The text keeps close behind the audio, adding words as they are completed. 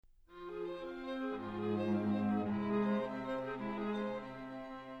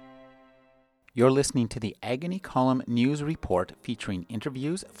You're listening to the Agony Column News Report featuring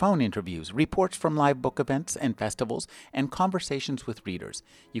interviews, phone interviews, reports from live book events and festivals, and conversations with readers.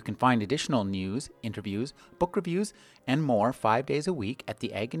 You can find additional news, interviews, book reviews, and more 5 days a week at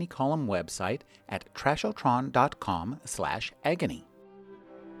the Agony Column website at trashotron.com/agony.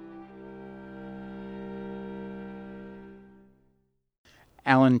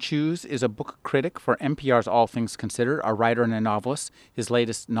 Alan Cheuse is a book critic for NPR's All Things Considered, a writer and a novelist. His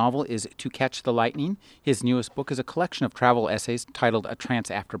latest novel is To Catch the Lightning. His newest book is a collection of travel essays titled A Trance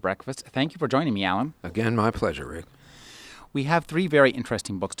After Breakfast. Thank you for joining me, Alan. Again, my pleasure, Rick. We have three very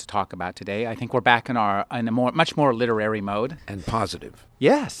interesting books to talk about today. I think we're back in a much more literary mode. And positive.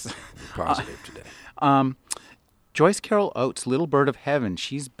 Yes. Positive today. Joyce Carol Oates' Little Bird of Heaven.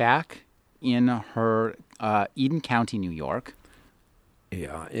 She's back in her Eden County, New York.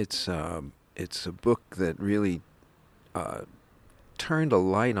 Yeah, it's a book that really turned a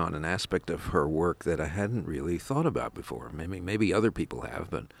light on an aspect of her work that I hadn't really thought about before. Maybe other people have,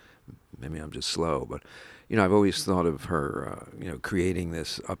 but maybe I'm just slow. But I've always thought of her, creating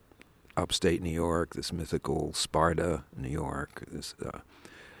this upstate New York, this mythical Sparta, New York, this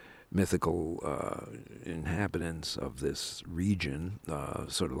mythical inhabitants of this region,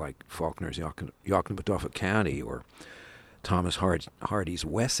 sort of like Faulkner's Yoknapatawpha County or Thomas Hardy's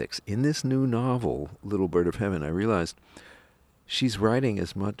Wessex. In this new novel, Little Bird of Heaven, I realized she's writing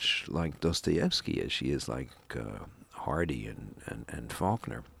as much like Dostoevsky as she is like Hardy and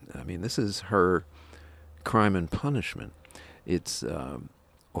Faulkner. I mean, this is her Crime and Punishment. It's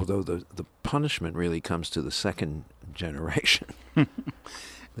although the punishment really comes to the second generation,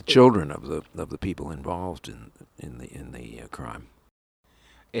 the children of the people involved in the crime.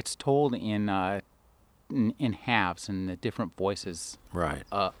 It's told in halves and the different voices, right,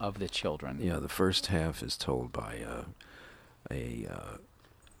 of the children. Yeah, the first half is told by a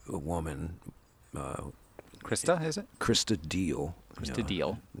woman, Krista, is it? Krista Deal. Krista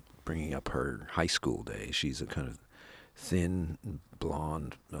Deal, bringing up her high school days. She's a kind of thin,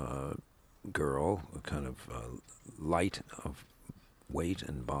 blonde girl, a kind of light of weight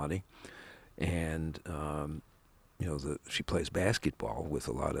and body, and she plays basketball with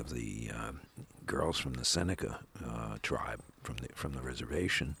a lot of the girls from the Seneca tribe from the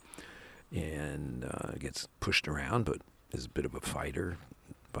reservation, and gets pushed around, but is a bit of a fighter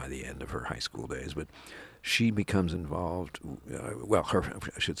by the end of her high school days. But she becomes involved.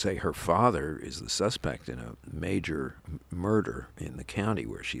 Her father is the suspect in a major murder in the county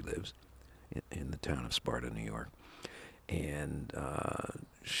where she lives, in the town of Sparta, New York, and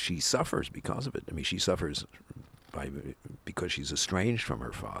she suffers because of it. I mean, she suffers because she's estranged from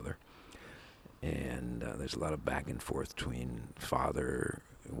her father, and there's a lot of back and forth between father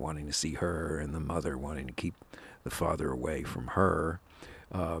wanting to see her and the mother wanting to keep the father away from her,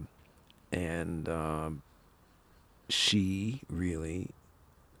 and she really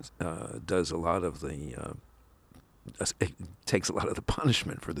does a lot of takes a lot of the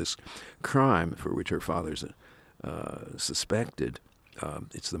punishment for this crime for which her father's suspected.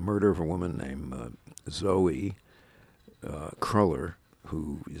 It's the murder of a woman named Zoe Kruller,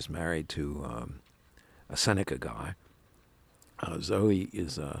 who is married to a Seneca guy. Zoe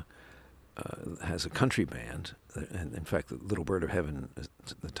has a country band, and in fact, the Little Bird of Heaven,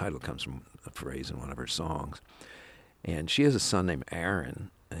 the title comes from a phrase in one of her songs. And she has a son named Aaron,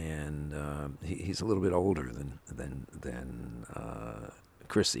 and he's a little bit older than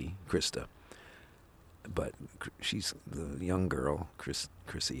Krista. But she's the young girl.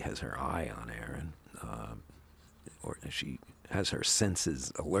 Chrissy has her eye on Aaron, or she has her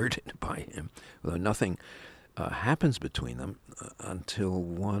senses alerted by him, although nothing happens between them until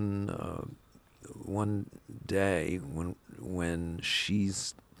one day when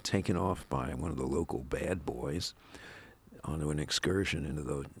she's taken off by one of the local bad boys onto an excursion into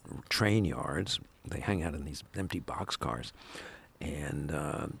the train yards. They hang out in these empty boxcars, and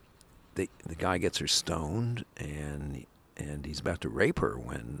the guy gets her stoned, and he's about to rape her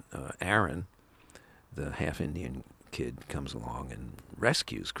when Aaron, the half-Indian kid, comes along and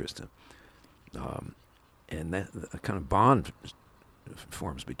rescues Krista. And that a kind of bond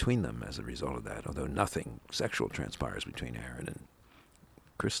forms between them as a result of that, although nothing sexual transpires between Aaron and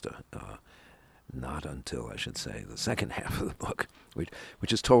Krista. Not until, I should say, the second half of the book,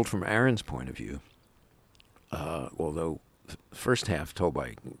 which is told from Aaron's point of view, although the first half told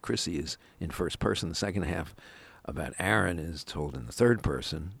by Chrissy is in first person, the second half about Aaron is told in the third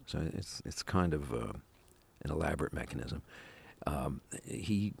person, so it's kind of an elaborate mechanism.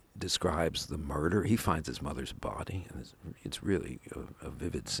 He describes the murder. He finds his mother's body, and it's really a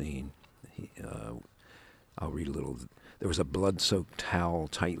vivid scene. I'll read a little. There was a blood-soaked towel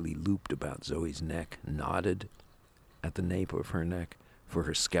tightly looped about Zoe's neck, knotted at the nape of her neck, for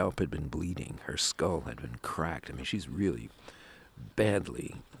her scalp had been bleeding. Her skull had been cracked. I mean, she's really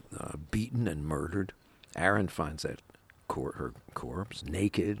badly beaten and murdered. Aaron finds that her corpse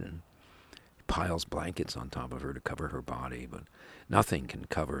naked and piles blankets on top of her to cover her body, but nothing can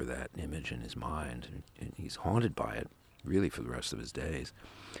cover that image in his mind, and he's haunted by it really for the rest of his days.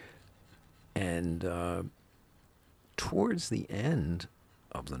 And towards the end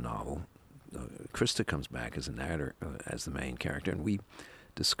of the novel, Krista comes back as a narrator, as the main character, and we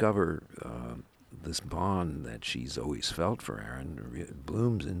discover this bond that she's always felt for Aaron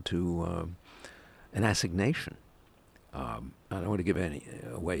blooms into an assignation. I don't want to give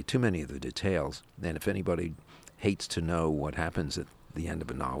away too many of the details, and if anybody hates to know what happens at the end of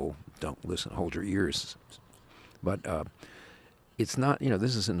a novel, don't listen, hold your ears. But it's not,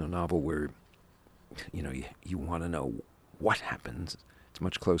 this isn't a novel where, you want to know what happens. It's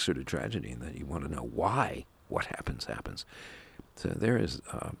much closer to tragedy in that you want to know why what happens. So there is,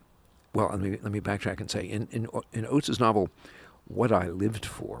 let me backtrack and say, in Oates' novel, What I Lived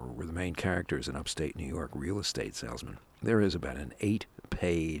For, where the main character is an upstate New York real estate salesman, there is about an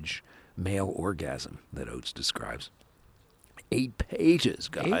 8-page male orgasm that Oates describes. 8 pages,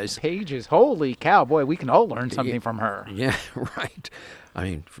 guys. 8 pages. Holy cow, boy, we can all learn something from her. Yeah, right. I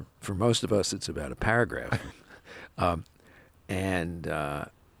mean, for most of us, it's about a paragraph. And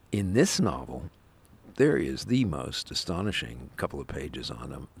in this novel, there is the most astonishing couple of pages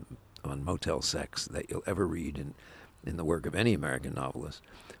on motel sex that you'll ever read in the work of any American novelist,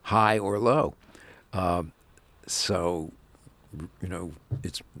 high or low. So,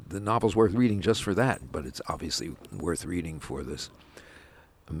 it's the novel's worth reading just for that, but it's obviously worth reading for this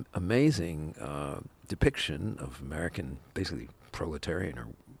amazing depiction of American, basically proletarian or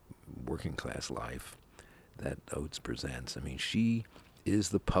working class life that Oates presents. I mean, she is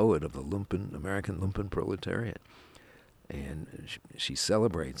the poet of the American lumpen proletariat, and she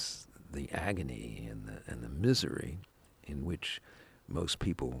celebrates the agony and the misery in which most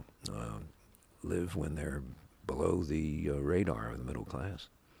people live when they're below the radar of the middle class.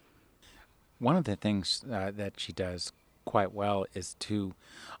 One of the things that she does quite well is to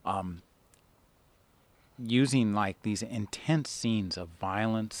using like these intense scenes of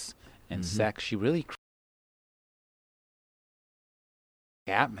violence and sex. She really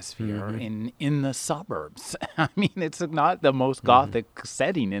atmosphere in the suburbs. I mean, it's not the most gothic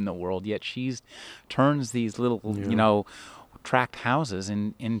setting in the world, yet she's turns these little tract houses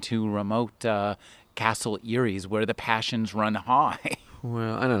into remote Castle Eries where the passions run high.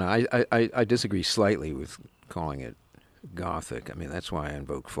 Well, I don't know. I disagree slightly with calling it gothic. I mean, that's why I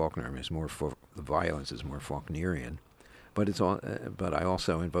invoke Faulkner. I mean, the violence is more Faulknerian, but it's all. But I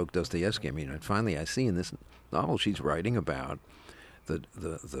also invoke Dostoevsky. I mean, and finally, I see in this novel she's writing about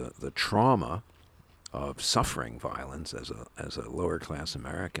the trauma of suffering violence as a lower class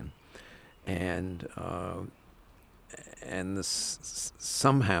American, and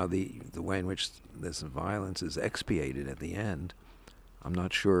somehow the way in which this violence is expiated at the end. I'm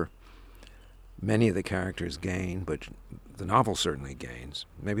not sure many of the characters gain, but the novel certainly gains.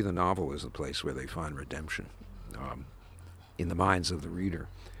 Maybe the novel is the place where they find redemption in the minds of the reader.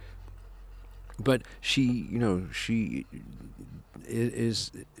 But she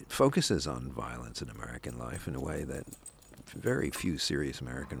focuses on violence in American life in a way that very few serious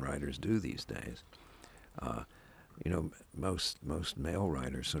American writers do these days. Most male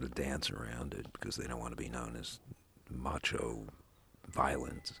writers sort of dance around it because they don't want to be known as macho,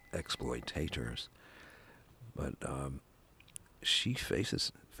 violent exploitators. But she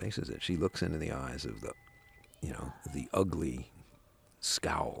faces it. She looks into the eyes of the ugly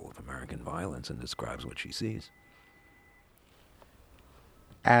scowl of American violence and describes what she sees.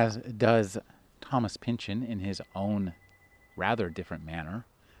 As does Thomas Pynchon in his own rather different manner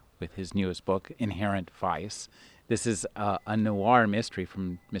with his newest book, Inherent Vice. This is a noir mystery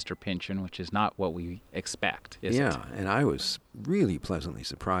from Mr. Pynchon, which is not what we expect, is it? Yeah, and I was really pleasantly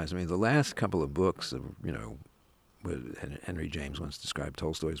surprised. I mean, the last couple of books of, what Henry James once described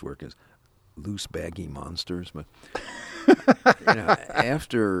Tolstoy's work as loose, baggy monsters, but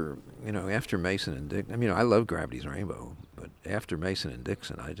after Mason and Dixon, I mean, I love Gravity's Rainbow, but after Mason and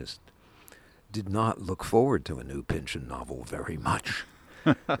Dixon, I just did not look forward to a new Pynchon novel very much.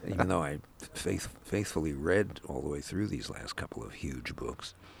 Even though I faithfully read all the way through these last couple of huge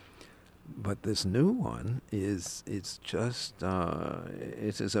books. But this new one it's as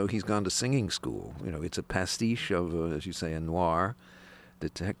though he's gone to singing school. It's a pastiche of, as you say, a noir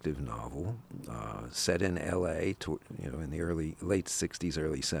detective novel set in L.A., in the late 60s,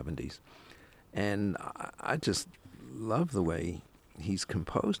 early 70s. And I just love the way he's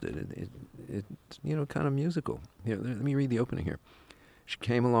composed it. It's kind of musical. Here, let me read the opening here. She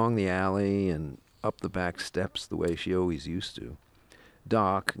came along the alley and up the back steps the way she always used to.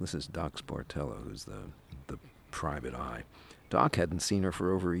 Doc, this is Doc Sportello, who's the private eye. Doc hadn't seen her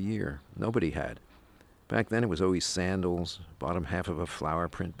for over a year. Nobody had. Back then it was always sandals, bottom half of a flower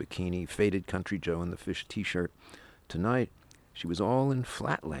print bikini, faded Country Joe in the fish t-shirt. Tonight, she was all in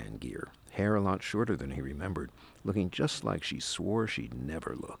Flatland gear, hair a lot shorter than he remembered, looking just like she swore she'd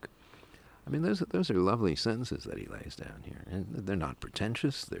never look. I mean, those are lovely sentences that he lays down here. And they're not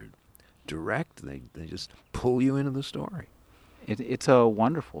pretentious, they're direct, they just pull you into the story. It's a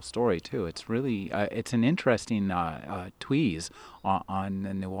wonderful story too. It's really it's an interesting tweeze on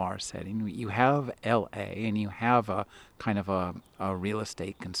the noir setting. You have L.A. and you have a kind of a real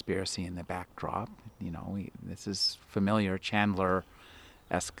estate conspiracy in the backdrop. This is familiar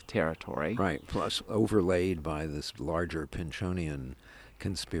Chandler-esque territory, right? Plus overlaid by this larger Pynchonian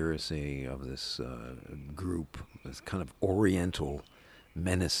conspiracy of this group, this kind of Oriental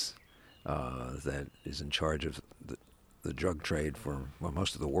menace that is in charge of the drug trade for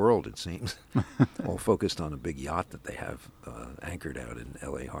most of the world, it seems, all focused on a big yacht that they have anchored out in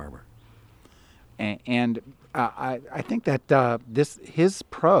L.A. Harbor. And I think that his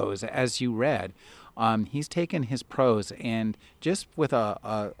prose, as you read, he's taken his prose and just with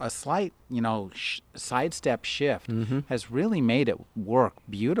a slight sidestep shift has really made it work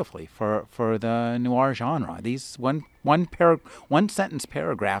beautifully for the noir genre. These one sentence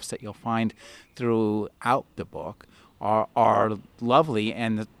paragraphs that you'll find throughout the book are lovely,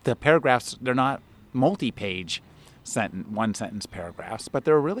 and the paragraphs, they're not multi-page one sentence paragraphs, but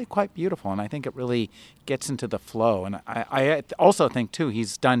they're really quite beautiful, and I think it really gets into the flow. And I also think too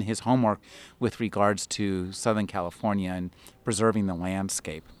he's done his homework with regards to Southern California and preserving the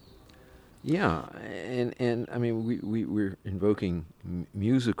landscape. Yeah, and I mean we're invoking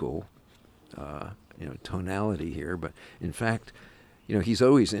musical tonality here, but in fact, he's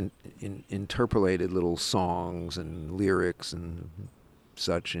always interpolated little songs and lyrics and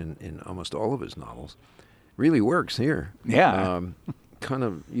such in almost all of his novels. Really works here. Yeah. Kind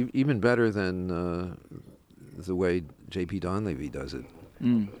of even better than the way J.P. Donlevy does it.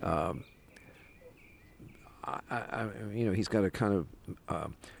 He's got a kind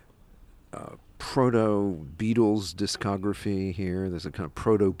of proto-Beatles discography here. There's a kind of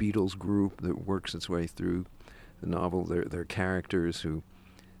proto-Beatles group that works its way through the novel. They're characters who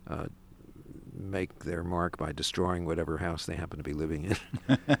make their mark by destroying whatever house they happen to be living in.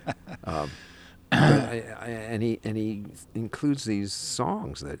 And he includes these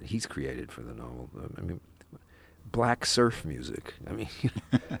songs that he's created for the novel. I mean, black surf music. I mean,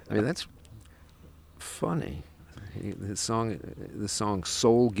 that's funny. The song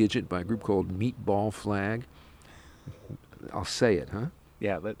 "Soul Gidget" by a group called Meatball Flag. I'll say it, huh?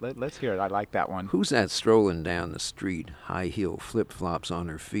 Yeah, let's hear it. I like that one. Who's that strolling down the street, high heel flip-flops on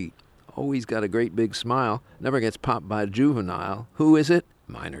her feet? Always got a great big smile, never gets popped by a juvenile. Who is it?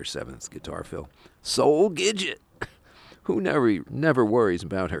 Minor seventh guitar fill. Soul Gidget. Who never worries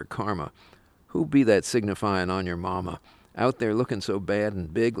about her karma? Who be that signifying on your mama? Out there looking so bad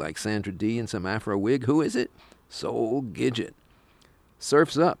and big like Sandra Dee in some afro wig. Who is it? Soul Gidget.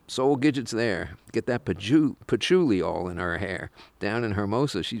 Surf's up. Soul Gidget's there. Get that patchouli all in her hair. Down in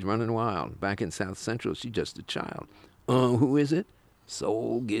Hermosa, she's running wild. Back in South Central, she's just a child. Who is it?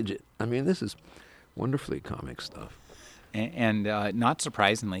 Soul Gidget. I mean, this is wonderfully comic stuff. And not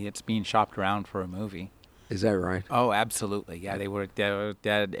surprisingly, it's being shopped around for a movie. Is that right? Oh, absolutely. Yeah,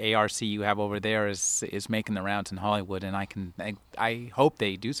 that ARC you have over there is making the rounds in Hollywood, and I hope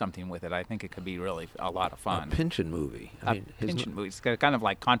they do something with it. I think it could be really a lot of fun. A Pynchon movie. Pynchon movie. It's kind of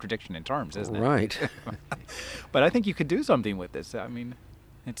like contradiction in terms, isn't it? Right. But I think you could do something with this. I mean,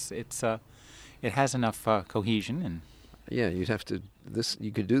 it has enough cohesion and. Yeah, you'd have to.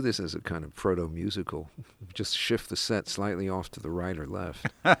 You could do this as a kind of proto-musical. Just shift the set slightly off to the right or left.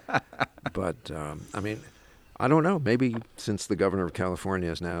 But I mean, I don't know. Maybe since the governor of California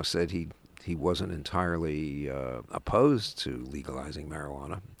has now said he wasn't entirely opposed to legalizing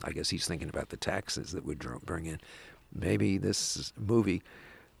marijuana. I guess he's thinking about the taxes that would bring in. Maybe this movie,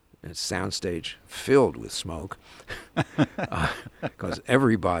 a soundstage filled with smoke, because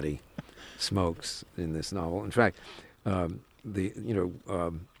everybody smokes in this novel. In fact. Doc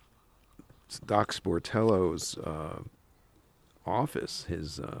Sportello's office,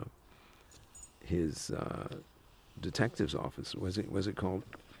 his detective's office, was it called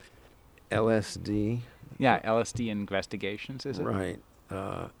LSD? Yeah, LSD Investigations, is it? Right.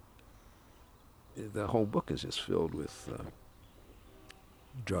 The whole book is just filled with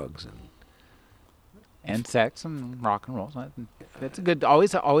drugs And sex and rock and roll. That's a good,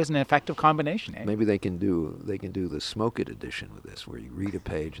 always an effective combination. Eh? Maybe they can do the Smoke It edition with this, where you read a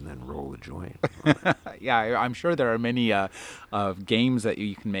page and then roll a joint. Yeah, I'm sure there are many games that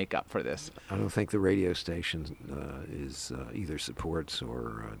you can make up for this. I don't think the radio station is either supports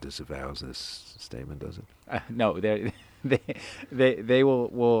or disavows this statement, does it? No, they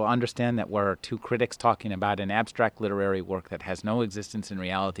will understand that we're two critics talking about an abstract literary work that has no existence in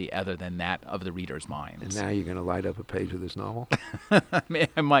reality other than that of the reader's mind. And now you're going to light up a page of this novel?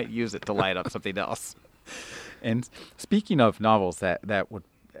 I might use it to light up something else. And speaking of novels that would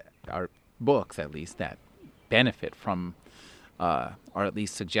are books at least that benefit from or at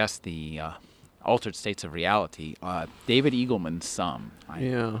least suggest the altered states of reality, David Eagleman's Some.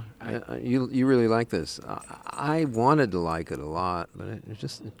 You really like this. I wanted to like it a lot, but it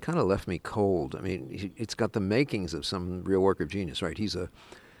kind of left me cold. I mean, it's got the makings of some real work of genius, right? He's a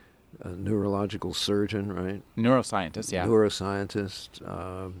neurological surgeon, right? Neuroscientist, yeah.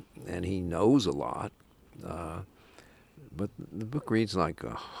 Neuroscientist, and he knows a lot. But the book reads like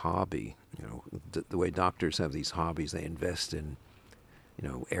a hobby. You know, the way doctors have these hobbies, they invest in,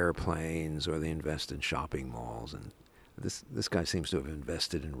 airplanes, or they invest in shopping malls, and this guy seems to have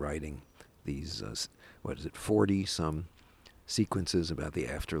invested in writing these 40-some sequences about the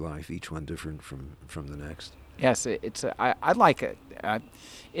afterlife, each one different from the next. Yes, I like it.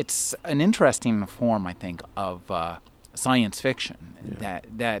 It's an interesting form, I think, of science fiction that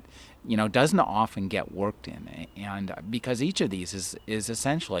doesn't often get worked in, and because each of these is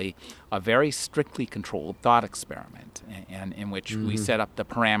essentially a very strictly controlled thought experiment, and in which we set up the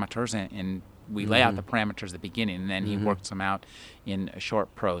parameters and we lay out the parameters at the beginning, and then he works them out in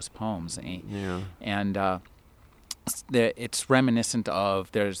short prose poems. And it's reminiscent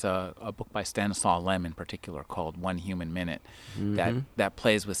of, there's a book by Stanislaw Lem in particular called One Human Minute that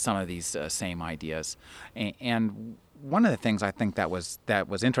plays with some of these same ideas. And one of the things I think that was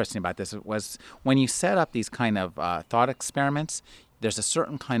interesting about this was when you set up these kind of thought experiments, there's a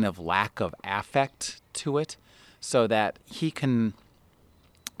certain kind of lack of affect to it, so that he can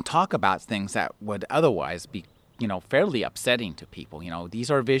talk about things that would otherwise be fairly upsetting to people.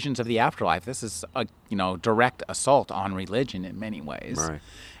 These are visions of the afterlife. This is a direct assault on religion in many ways, right.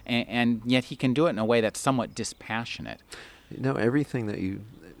 And yet he can do it in a way that's somewhat dispassionate. Everything that you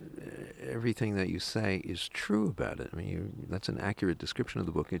say is true about it. I mean, that's an accurate description of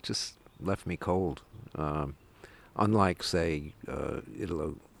the book. It just left me cold. Unlike, say,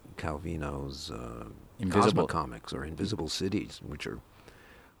 Italo Calvino's Invisible Cosmocomics or Invisible Cities, which are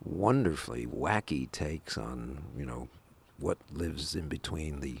wonderfully wacky takes on, what lives in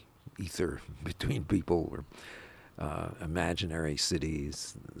between the ether between people, or imaginary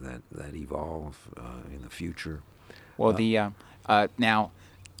cities that evolve in the future. Well, I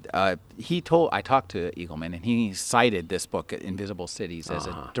talked to Eagleman, and he cited this book, Invisible Cities, as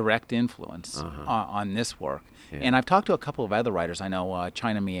a direct influence on this work. Yeah. And I've talked to a couple of other writers. I know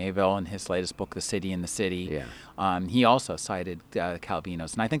China Miéville in his latest book, The City in the City. Yeah. He also cited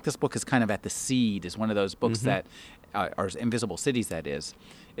Calvino's. And I think this book is kind of at the seed, is one of those books that, or Invisible Cities that is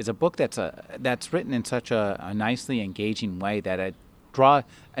a book that's written in such a nicely engaging way that it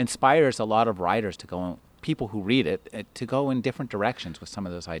inspires a lot of writers to go, people who read it, to go in different directions with some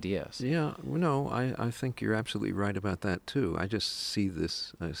of those ideas. Yeah, no, I think you're absolutely right about that too. I just see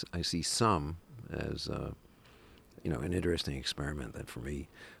this, I see Some as an interesting experiment that for me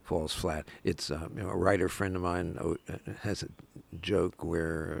falls flat. It's a writer friend of mine has a joke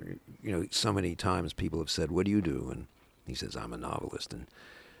where so many times people have said, "What do you do?" And he says, "I'm a novelist." And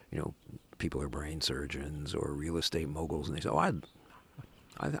people are brain surgeons or real estate moguls, and they say, "Oh,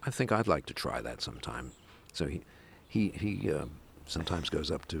 I think I'd like to try that sometime." So he sometimes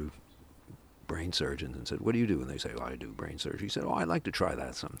goes up to brain surgeons and said, "What do you do?" And they say, "Oh, I do brain surgery." He said, "Oh, I'd like to try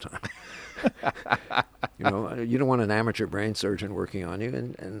that sometime." You don't want an amateur brain surgeon working on you,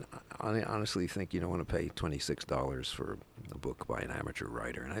 and I honestly think you don't want to pay $26 for a book by an amateur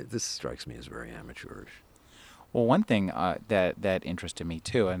writer. And this strikes me as very amateurish. Well, one thing that interested me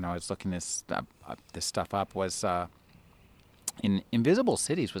too, and I was looking this stuff up, was Invisible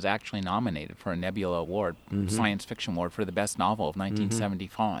Cities was actually nominated for a Nebula Award, science fiction award, for the best novel of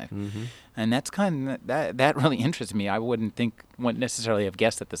 1975, and that's that really interested me. I wouldn't necessarily have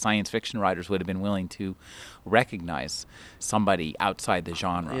guessed that the science fiction writers would have been willing to recognize somebody outside the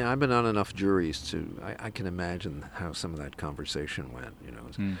genre. Yeah, I've been on enough juries I can imagine how some of that conversation went.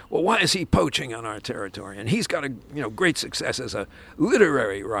 Well, why is he poaching on our territory? And he's got a great success as a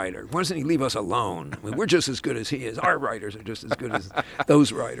literary writer. Why doesn't he leave us alone? I mean, we're just as good as he is. Our writers are just as good as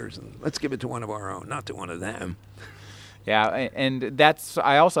those writers, and let's give it to one of our own, not to one of them. Yeah, and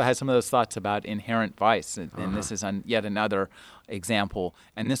I also had some of those thoughts about Inherent Vice, and this is yet another example.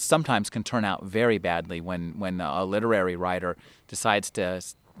 And this sometimes can turn out very badly when a literary writer decides to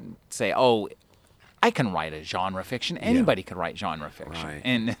say, "Oh, I can write a genre fiction. Anybody can write genre fiction," Right.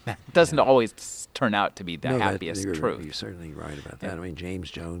 and that doesn't always turn out to be the happiest truth. You're certainly right about that. I mean, James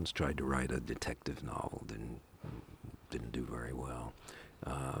Jones tried to write a detective novel, didn't do very well,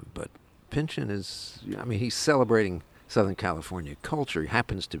 but Pynchon is. I mean, he's celebrating Southern California culture. He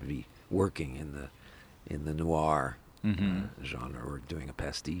happens to be working in the noir genre, or doing a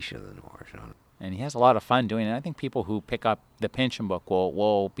pastiche of the noir genre. And he has a lot of fun doing it. I think people who pick up the Pynchon book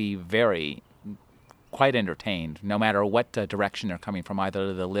will be quite entertained, no matter what direction they're coming from,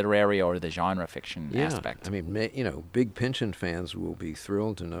 either the literary or the genre fiction aspect. I mean, big Pynchon fans will be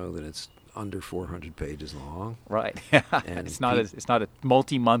thrilled to know that it's under 400 pages long. Right. And it's not a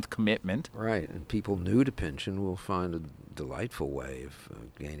multi-month commitment. Right, and people new to Pynchon will find a delightful way of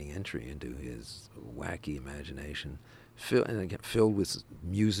gaining entry into his wacky imagination, filled with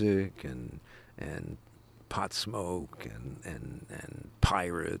music and pot smoke and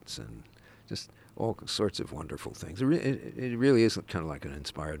pirates and just all sorts of wonderful things. It really is kind of like an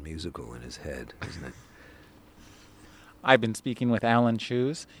inspired musical in his head, isn't it? I've been speaking with Alan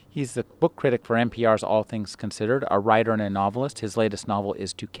Shoes. He's the book critic for NPR's All Things Considered, a writer and a novelist. His latest novel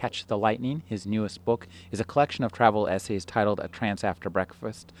is To Catch the Lightning. His newest book is a collection of travel essays titled A Trance After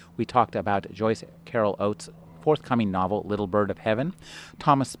Breakfast. We talked about Joyce Carol Oates' forthcoming novel, Little Bird of Heaven,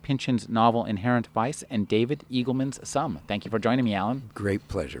 Thomas Pynchon's novel, Inherent Vice, and David Eagleman's Sum. Thank you for joining me, Alan. Great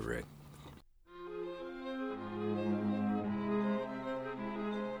pleasure, Rick.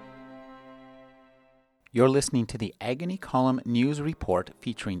 You're listening to the Agony Column News Report,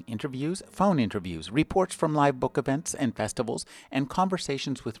 featuring interviews, phone interviews, reports from live book events and festivals, and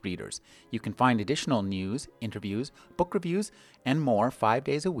conversations with readers. You can find additional news, interviews, book reviews, and more 5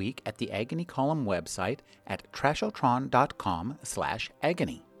 days a week at the Agony Column website at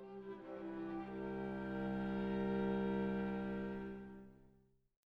trashotron.com/agony.